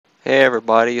Hey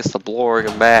everybody, it's the Blorg.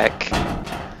 I'm back.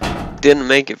 Didn't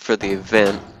make it for the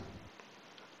event,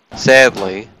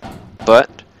 sadly,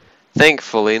 but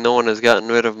thankfully no one has gotten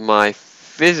rid of my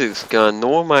physics gun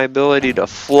nor my ability to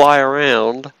fly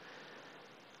around.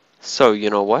 So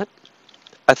you know what?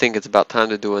 I think it's about time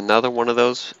to do another one of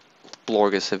those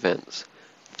Blorgus events.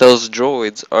 Those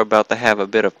droids are about to have a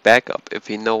bit of backup,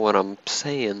 if you know what I'm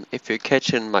saying, if you're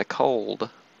catching my cold.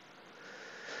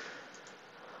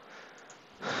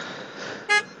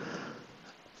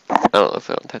 I don't know if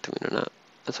I'm Tatooine or not.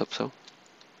 Let's hope so.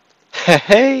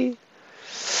 Hey!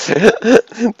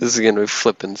 This is gonna be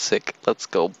flippin' sick. Let's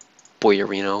go,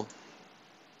 Boyarino.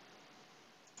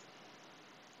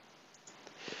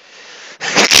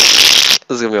 This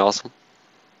is gonna be awesome.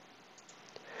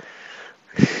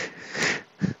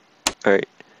 Alright.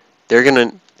 They're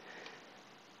gonna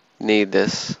need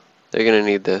this. They're gonna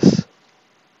need this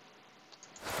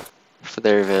for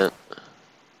their event.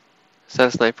 Is that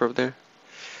a sniper up there?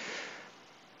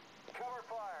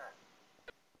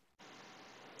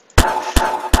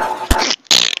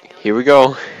 Here we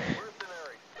go.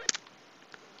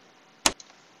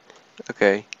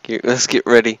 Okay, let's get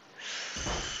ready.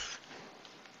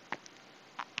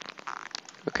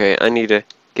 Okay, I need to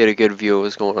get a good view of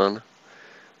what's going on.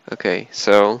 Okay,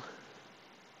 so...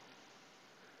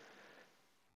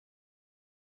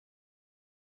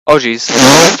 Oh jeez.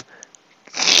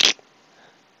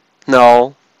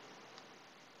 No.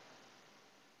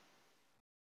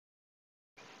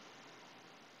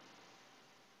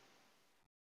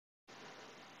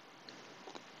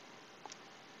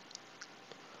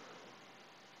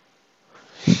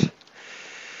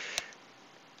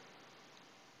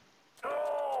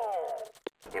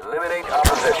 Eliminate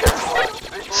opposition.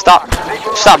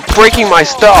 Stop breaking my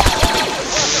stuff.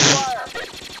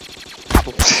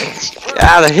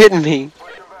 Ah, they're hitting me.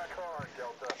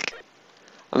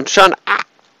 I'm trying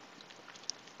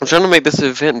to make this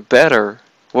event better.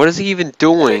 What is he even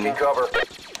doing?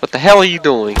 What the hell are you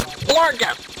doing?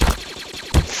 Blorgus.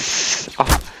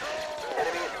 Oh.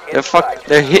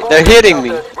 They're hitting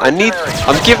me. I'm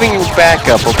giving you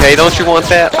backup, okay? Don't you want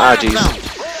that? Ah, jeez.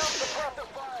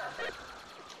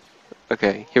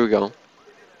 Okay, here we go.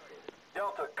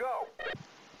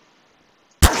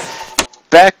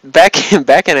 Back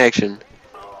in action.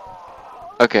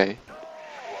 Okay.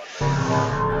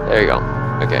 There you go.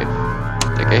 Okay.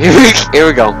 Okay, here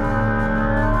we go.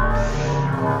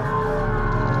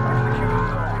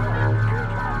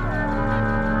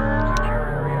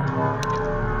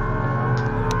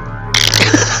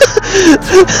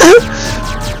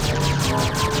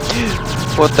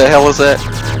 What the hell is that?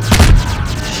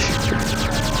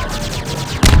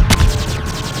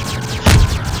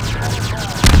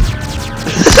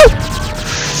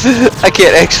 I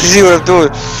can't actually see what I'm doing.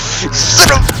 You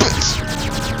son of a bitch!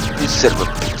 You son of a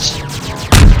bitch.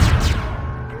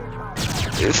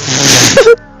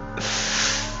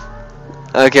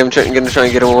 Okay, I'm gonna try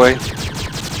and get him away.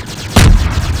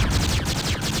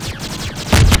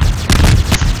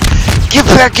 Get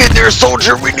back in there,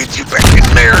 soldier! We need you back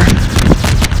in there!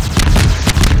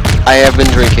 I have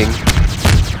been drinking.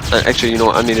 Actually, you know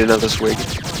what? I need another swig.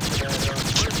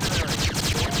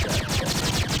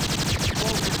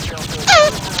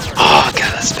 Oh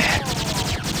god, that's bad.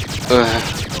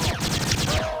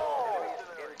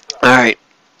 Alright.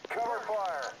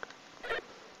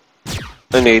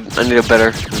 I need a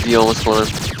better view on what's going on.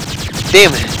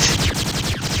 Damn it!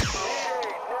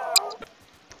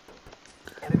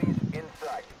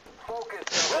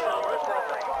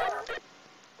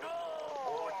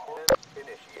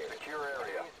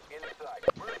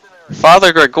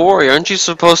 Father Gregory, aren't you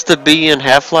supposed to be in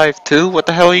Half-Life 2? What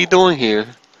the hell are you doing here?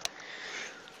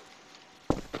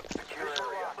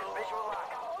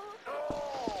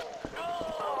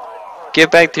 Get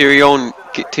back to your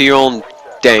own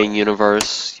dang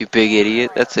universe, you big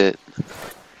idiot. That's it.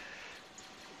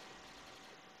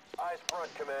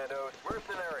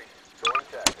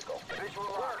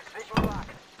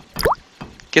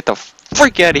 Get the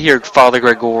freak out of here, Father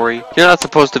Gregory. You're not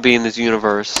supposed to be in this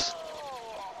universe.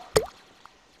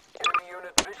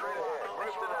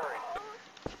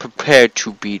 Prepare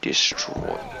to be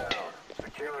destroyed.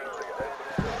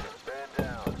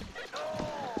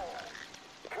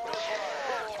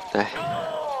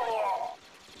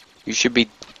 You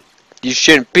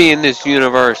shouldn't be in this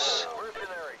universe.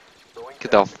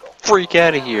 Get the freak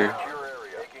out of here.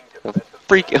 The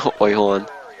freak. Oh, wait, hold on.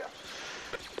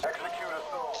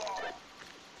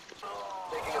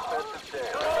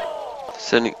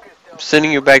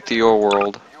 Sending you back to your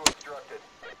world.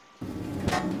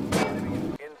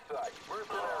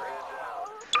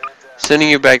 Sending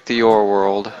you back to your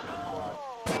world.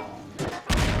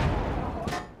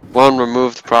 One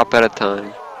removed prop at a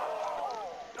time.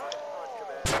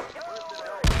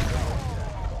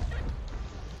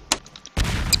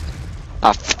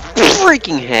 Ah,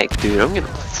 freaking heck, dude. I'm getting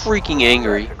freaking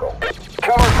angry.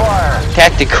 Cover fire.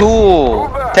 Tactical!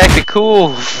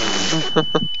 Tactical!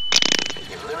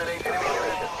 Eliminate enemy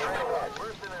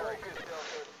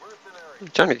I'm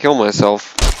trying to kill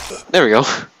myself. There we go.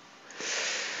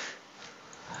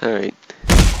 Alright.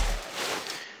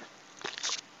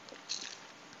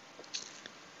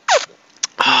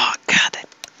 Oh, God.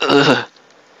 Ugh.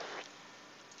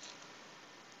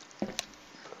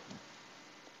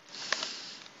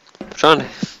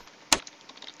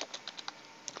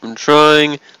 I'm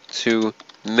trying to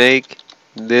make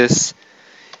this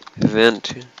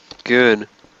event good.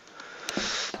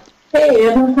 Hey,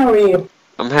 Adam, how are you?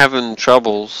 I'm having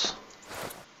troubles.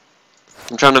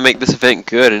 I'm trying to make this event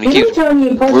good, and he Did you keeps tell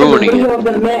me you posted a ruining video it. of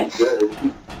the match?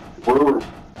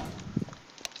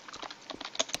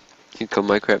 You killed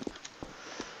my crap.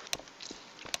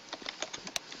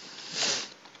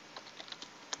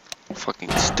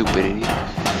 Fucking stupid idiot.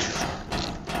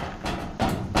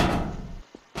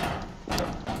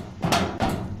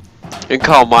 And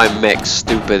call my mech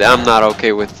stupid. I'm not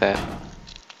okay with that.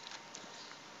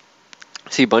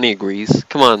 See, Bunny agrees.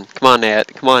 Come on,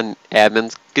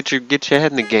 admins. Get your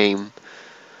head in the game.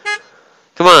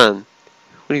 Come on.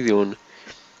 What are you doing?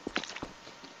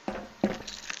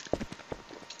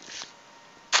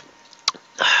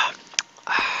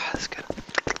 That's good.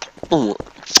 Oh.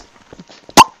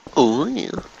 Oh yeah.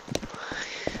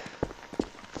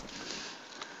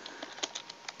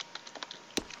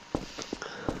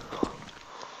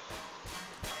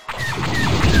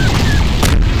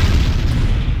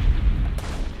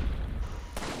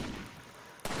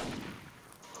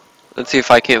 Let's see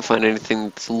if I can't find anything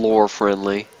that's lore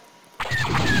friendly.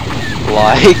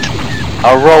 Like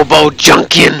a Robo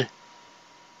Junkin.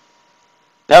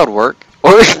 That would work.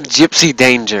 Or Gypsy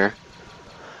Danger.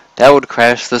 That would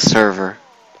crash the server.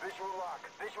 Visual lock.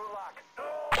 Visual lock.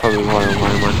 Probably why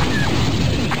am I?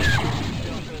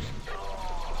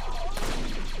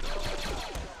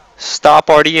 Stop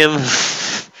RDM.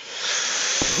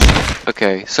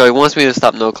 Okay, so he wants me to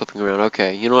stop no clipping around.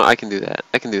 Okay, you know what? I can do that.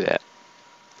 I can do that.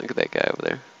 Look at that guy over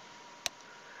there.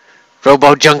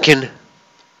 Robo Junkin.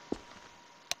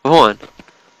 Come on.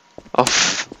 Oh.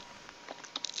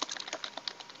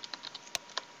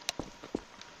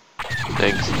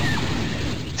 Thanks.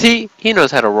 See, he knows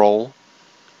how to roll.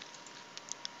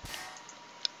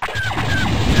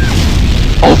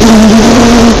 Oh.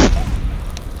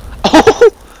 Oh.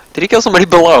 Did he kill somebody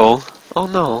below? Oh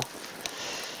no.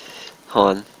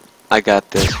 Hold on. I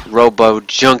got this. Robo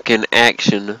Junkin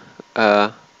action.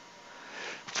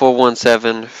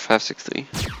 417563.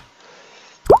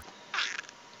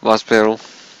 Lost battle.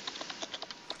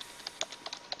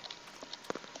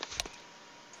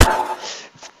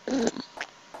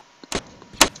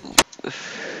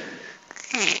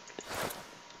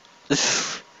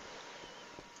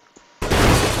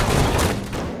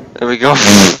 There we go.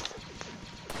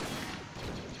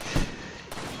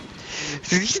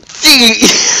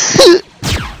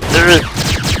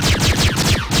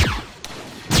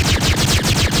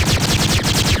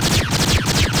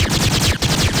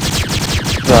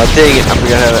 Oh, dang it, I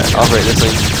forgot how to operate this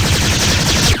thing.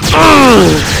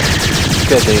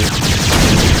 God dang it.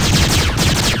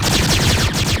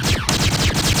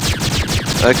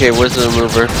 Okay, where's the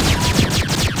mover?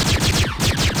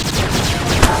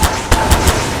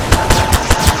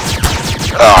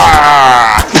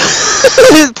 Ah!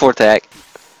 Poor tack.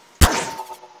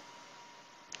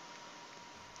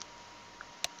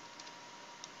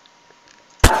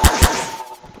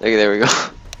 Okay, there we go.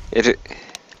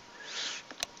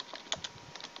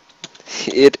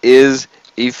 It is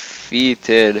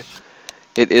defeated.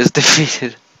 It is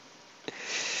defeated.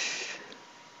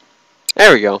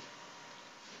 There we go.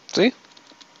 See?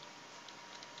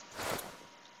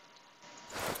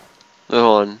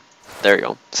 Hold on. There we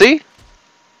go. See?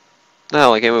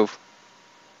 No, I can't move.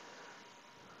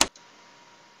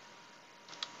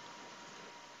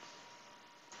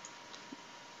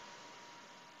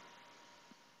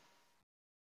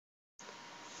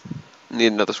 Need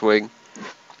another swig.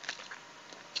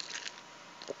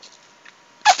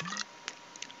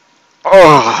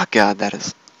 Oh God, that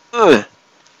is. Ugh.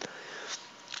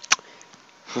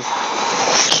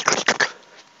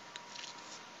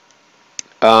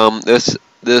 This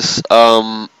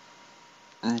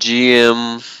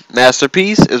GM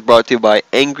masterpiece is brought to you by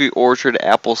Angry Orchard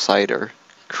Apple Cider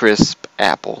Crisp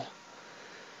Apple.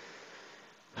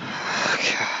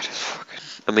 God, it's fucking.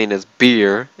 I mean, it's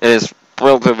beer and it's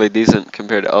relatively decent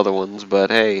compared to other ones, but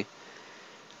hey.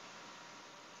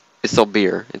 It's still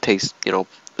beer. It tastes, you know,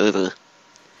 ugh.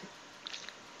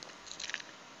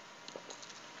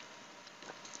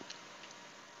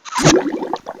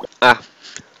 Ah.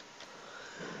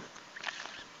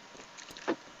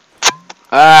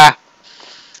 Ah.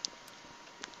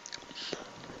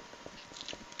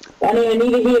 Bonnie, I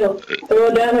need a heal.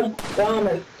 Throw down a bomb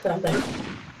or something.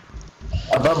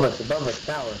 Above us,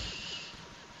 tower.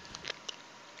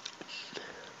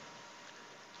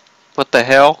 What the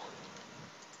hell?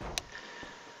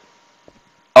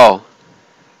 Oh.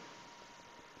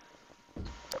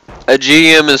 A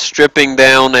GM is stripping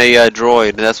down a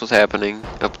droid. That's what's happening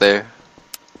up there.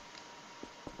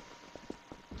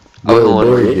 Oh, Yo, hold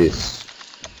on. Blorgus.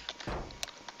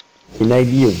 Can I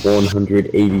be a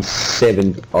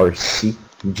 187 RC?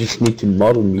 You just need to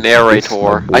model me.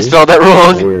 Narrator. I spelled that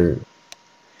wrong. Or,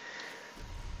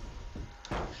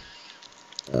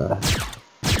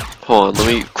 Hold on. Let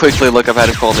me quickly look up how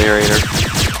to spell narrator.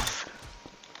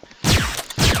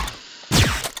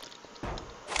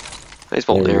 I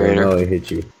spelled narrator. Oh, I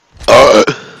hit you. Oh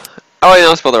wait,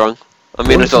 no, I spelled it wrong. I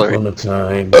mean, I spelled it right. Once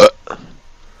upon a time.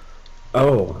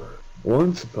 Oh,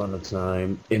 once upon a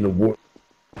time in the war.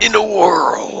 In the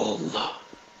world.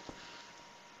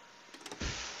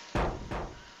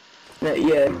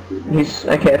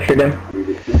 Yeah, I captured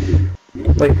him.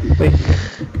 Wait.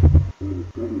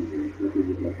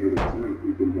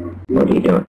 What are you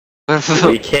doing?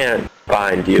 We can't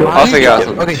find you. I'll figure out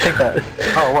something. Okay, take that.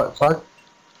 Oh, what? Fuck?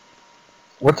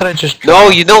 What did I just... No,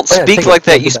 you don't Oh, yeah, speak take like it,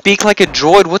 that. take You it. speak like a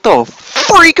droid. What the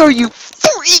freak are you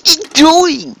freaking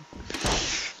doing?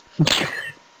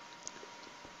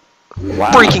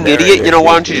 Wow, Freaking there idiot. it You know, is.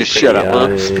 why don't you just shut up,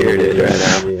 huh? Spirited right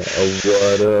now.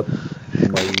 What up,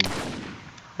 my...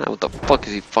 What the fuck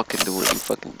is he fucking doing, you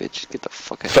fucking bitch? Get the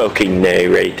fuck out. Fucking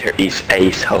narrator, he's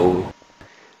asshole.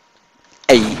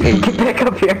 Hey. Get back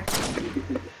up here.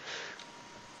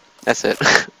 That's it.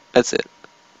 That's it.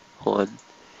 Hold on.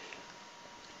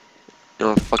 You know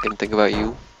what I fucking think about you?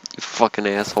 You fucking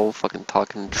asshole. Fucking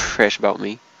talking trash about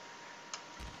me.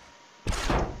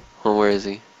 Oh, where is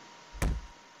he?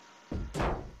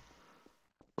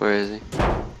 Where is he?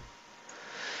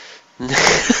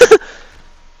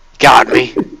 Got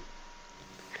me.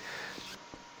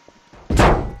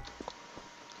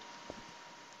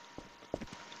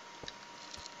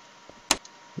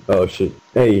 Oh shit.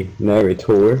 Hey,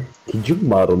 narrator, could you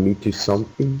model me to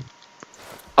something?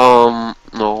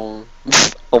 No.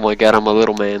 Oh my god, I'm a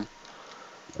little man.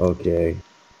 Okay.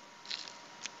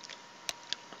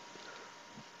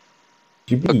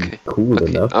 Would you be Okay. cool Okay.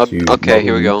 enough to Okay, model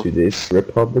here we me go. to this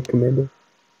Republic Commander?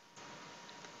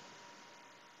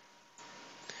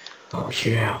 Oh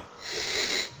yeah.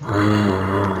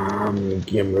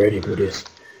 I'm ready for this.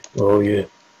 Oh yeah.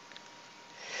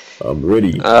 I'm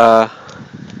ready. I've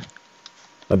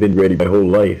been ready my whole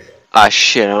life. Ah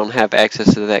shit, I don't have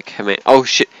access to that command. Oh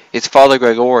shit, it's Father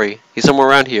Gregory. He's somewhere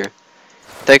around here.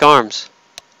 Take arms.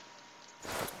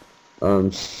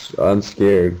 I'm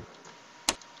scared.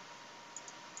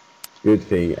 Good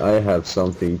thing I have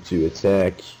something to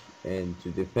attack and to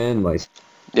defend myself.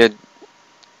 Yeah,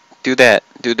 do that.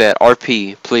 Do that.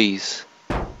 RP, please.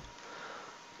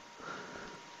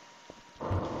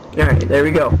 Alright, there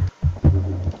we go.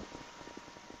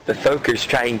 The fucker's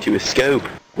trying to escape.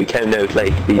 We cannot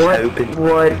let these open.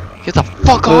 What? Get the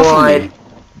fuck off of me.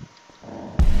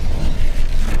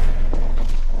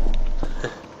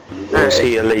 I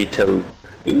see a little...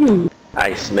 Ooh,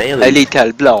 I smell A it.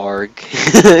 little blorg.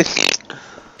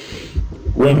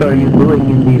 What are you doing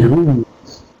in these rooms?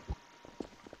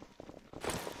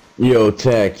 Yo,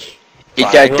 Tech.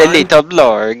 It's just a little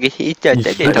blorg. It's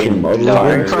just a little fucking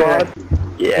blorg. mother-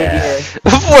 Yeah.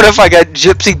 What if I got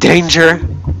gypsy danger?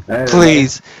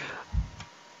 Please.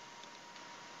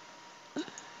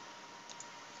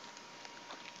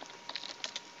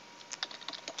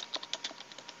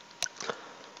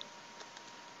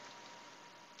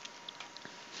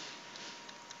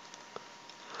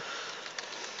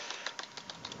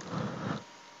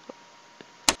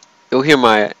 He'll hear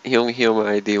my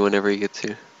ID whenever he gets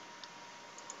here.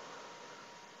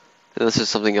 And this is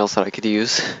something else that I could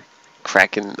use.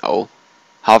 Kraken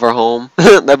hover home.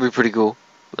 That'd be pretty cool.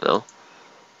 No.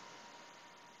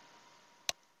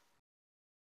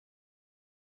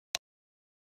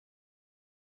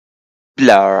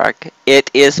 Blorg. It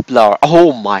is Blorg.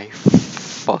 Oh my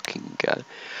fucking god.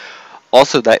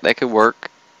 Also that could work.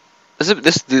 This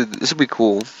would be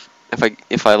cool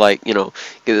if I like, you know,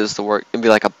 get this to work and be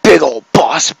like a big old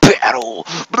boss battle.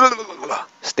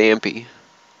 Stampy.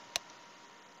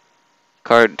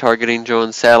 Card targeting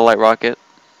drone satellite rocket.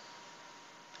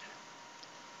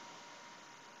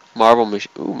 Marble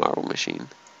machine. Ooh, marble machine.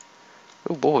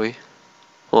 Oh boy.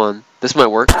 Hold on. This might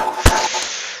work.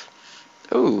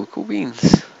 Oh, cool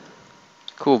beans.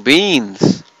 Cool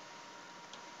beans.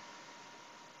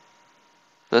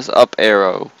 Let's up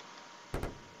arrow.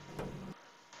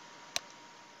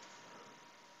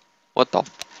 What the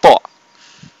fuck?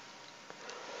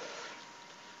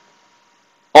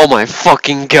 Oh my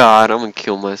fucking god, I'm gonna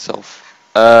kill myself.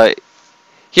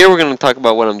 Here we're gonna talk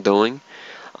about what I'm doing.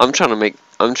 I'm trying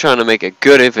to make a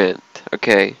good event,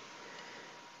 okay?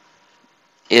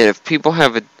 And if people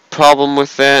have a problem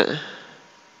with that,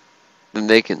 then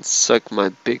they can suck my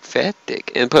big fat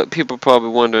dick. And people probably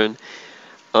wondering,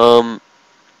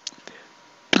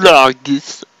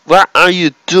 Blorgus, why are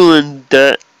you doing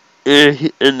that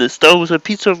in the Star Wars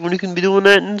pizza when you can be doing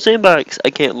that in Sandbox? I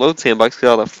can't load Sandbox because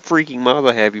all the freaking mods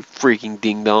I have, you freaking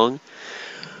ding dong.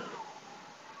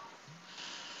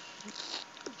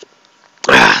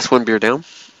 That's one beer down.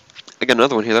 I got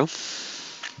another one here though.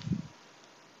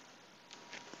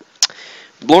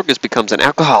 Blorgus becomes an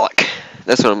alcoholic.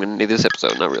 That's what I'm gonna need this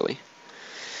episode, not really.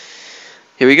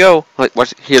 Here we go.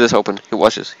 Watch, hear this open. Here,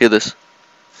 watch this. Hear this.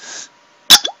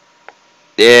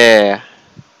 Yeah.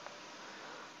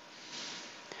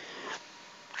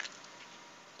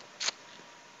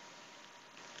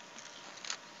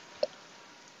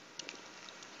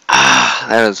 Ah,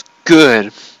 that is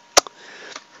good.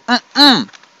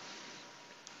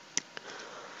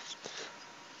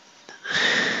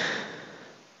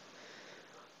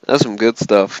 That's some good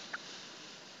stuff.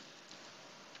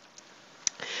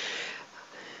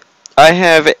 I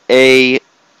have a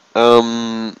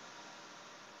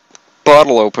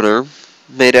bottle opener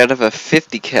made out of a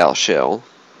 50 cal shell.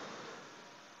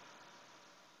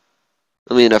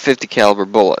 I mean a 50 caliber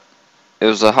bullet. It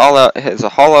was a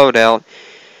hollowed out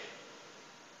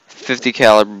 50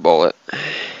 caliber bullet.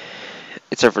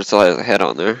 Except for it still has a head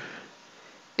on there.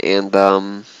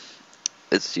 And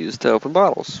it's used to open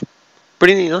bottles.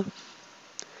 Pretty neat, huh?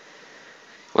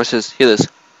 Watch this. Hear this.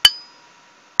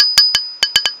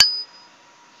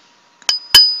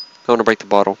 I want to break the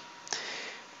bottle.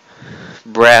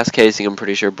 Brass casing, I'm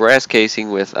pretty sure. Brass casing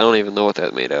with, I don't even know what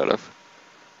that's made out of.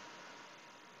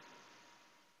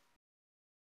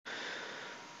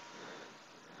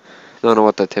 Don't know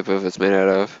what the tip of it's made out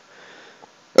of.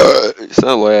 It's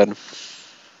not lead.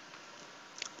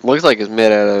 Looks like it's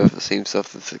made out of the same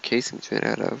stuff that the casing's made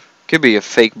out of. Could be a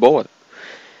fake bullet.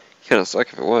 Kinda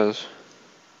suck if it was.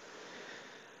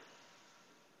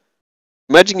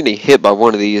 Imagine getting hit by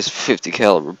one of these 50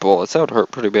 caliber bullets. That would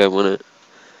hurt pretty bad, wouldn't it?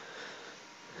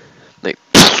 Like,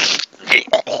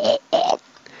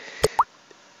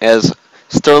 as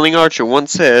Sterling Archer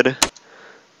once said,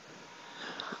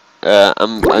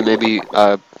 I may be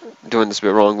doing this a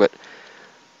bit wrong, but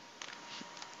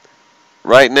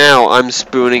right now I'm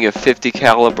spooning a 50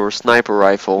 caliber sniper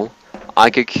rifle. I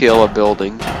could kill a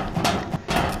building. Alright.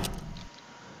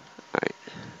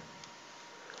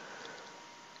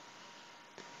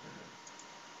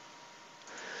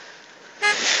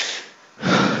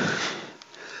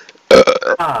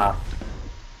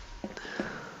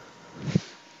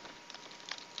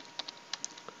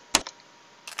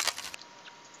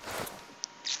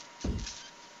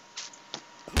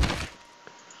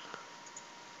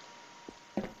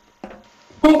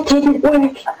 That didn't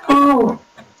work. Ow.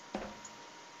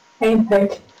 I'm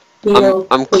hurt.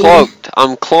 I'm cloaked.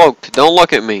 I'm cloaked. Don't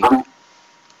look at me.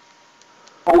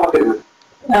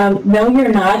 No, you're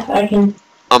not. I can.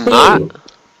 I'm see not? you.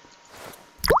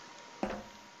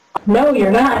 No,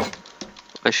 you're not.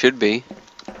 I should be.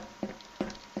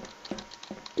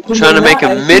 You're Trying to make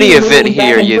not. a I mini see you event moving back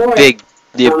here, and you forth.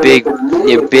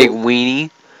 big weenie.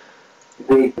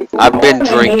 I've been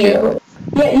drinking.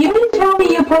 Yeah, you didn't tell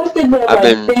me you posted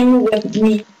the thing with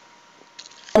me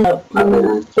on the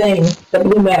blue thing, the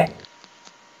blue mech.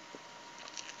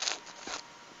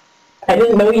 I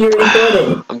didn't know you were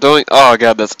recording. I'm doing. Oh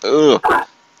god, that's. Ugh.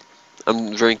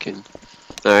 I'm drinking.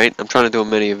 Alright, I'm trying to do a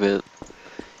mini event.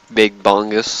 Big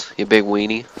bongus, you big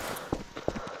weenie.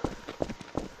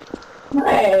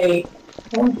 Hey.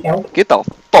 Okay. Get the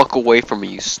fuck away from me,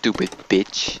 you stupid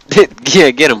bitch.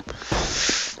 Yeah, get him.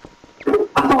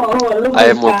 Oh, look I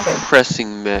have more what's happened.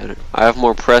 pressing matter. I have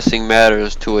more pressing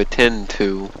matters to attend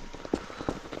to.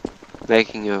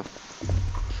 Making a.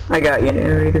 I got you,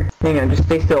 narrator. Hang on, just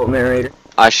stay still, narrator.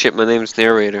 Ah shit, my name's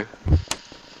narrator.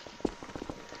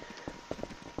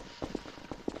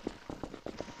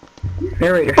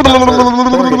 Narrator, stop,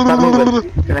 Blorgus, stop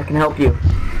moving, and I can help you.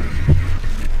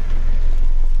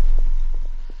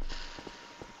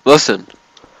 Listen,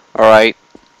 alright.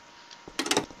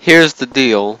 Here's the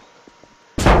deal.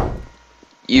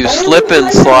 You slip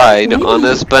and slide on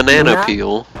this banana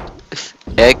peel,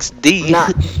 XD.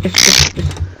 Not.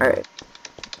 Alright.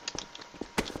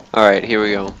 Alright, here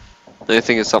we go. I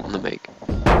think it's something to make.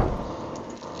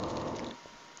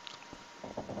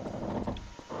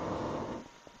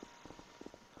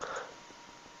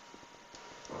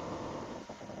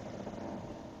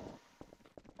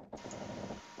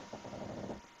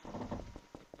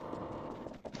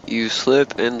 You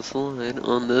slip and slide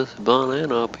on this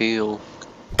banana peel.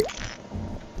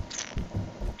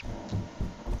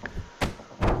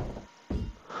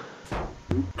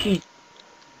 Jeez.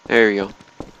 There you go.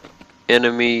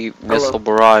 Enemy missile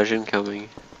barrage incoming.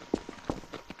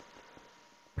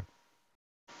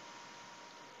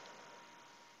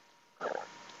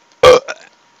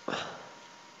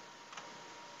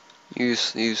 You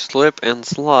slip and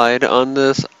slide on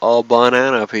this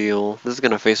banana peel. This is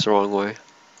gonna face the wrong way.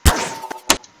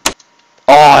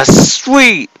 Oh,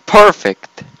 sweet!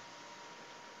 Perfect!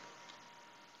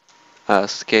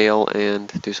 Scale and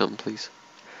do something, please.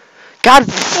 God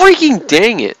freaking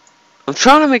dang it! I'm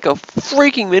trying to make a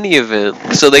freaking mini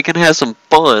event so they can have some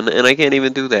fun, and I can't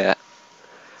even do that.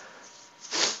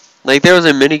 Like, there was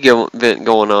a mini event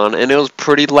going on, and it was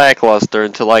pretty lackluster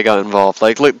until I got involved.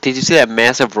 Like, look, did you see that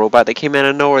massive robot that came out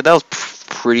of nowhere? That was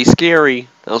pretty scary.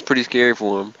 That was pretty scary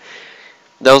for him.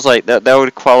 That was like, that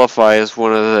would qualify as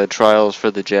one of the trials for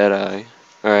the Jedi.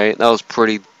 Alright, that was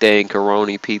pretty dang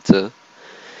caroni pizza.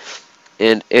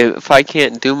 And if I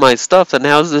can't do my stuff, then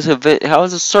how's this event, how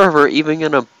is the server even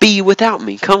gonna be without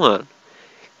me? Come on.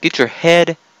 Get your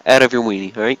head out of your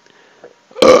weenie, alright?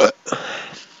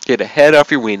 Get a head off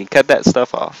your weenie. Cut that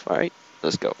stuff off, alright?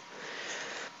 Let's go.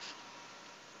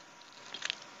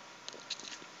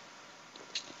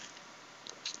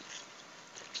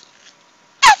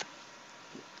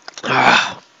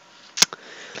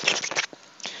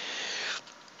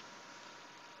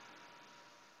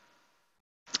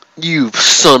 You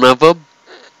son of a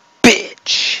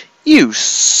bitch! You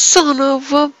son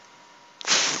of a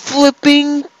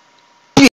flipping